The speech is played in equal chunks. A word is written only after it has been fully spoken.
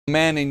A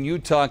man in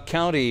Utah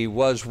County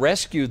was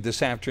rescued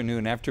this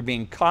afternoon after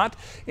being caught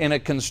in a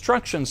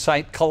construction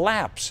site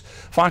collapse.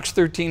 Fox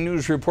 13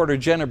 News reporter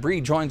Jenna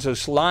Bree joins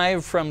us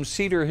live from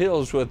Cedar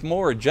Hills with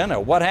more. Jenna,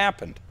 what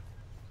happened?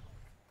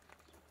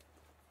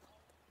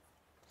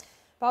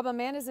 Bob, a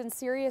man is in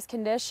serious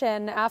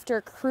condition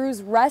after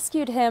crews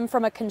rescued him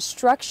from a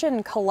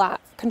construction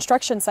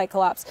site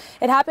collapse.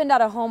 It happened at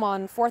a home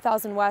on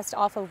 4000 West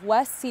off of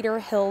West Cedar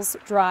Hills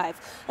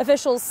Drive.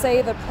 Officials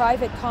say the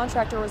private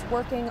contractor was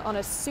working on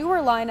a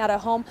sewer line at a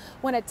home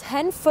when a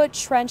 10-foot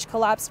trench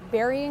collapsed,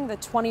 burying the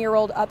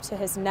 20-year-old up to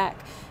his neck.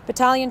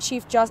 Battalion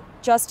Chief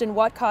Justin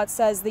Whatcott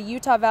says the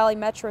Utah Valley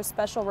Metro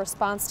Special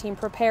Response Team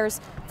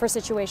prepares for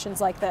situations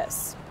like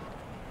this.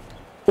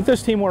 With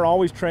this team, we're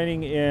always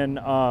training in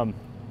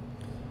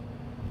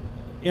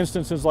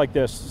instances like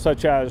this,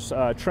 such as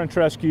trench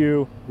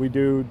rescue. We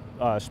do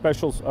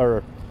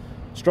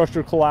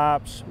structure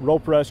collapse,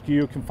 rope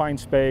rescue, confined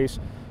space.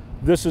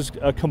 This is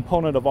a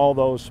component of all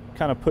those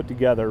kind of put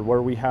together,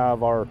 where we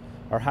have our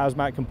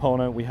hazmat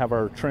component, we have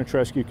our trench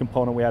rescue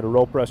component, we had a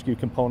rope rescue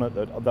component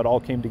that all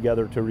came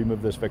together to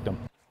remove this victim.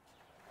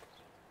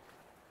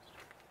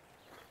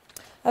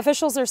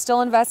 Officials are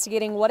still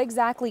investigating what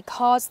exactly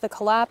caused the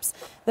collapse.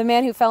 The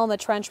man who fell in the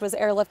trench was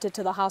airlifted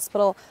to the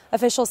hospital.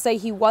 Officials say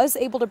he was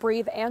able to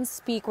breathe and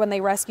speak when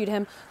they rescued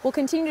him. We'll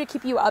continue to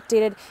keep you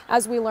updated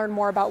as we learn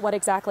more about what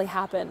exactly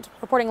happened.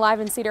 Reporting live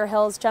in Cedar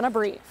Hills, Jenna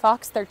Bree,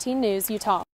 Fox 13 News, Utah.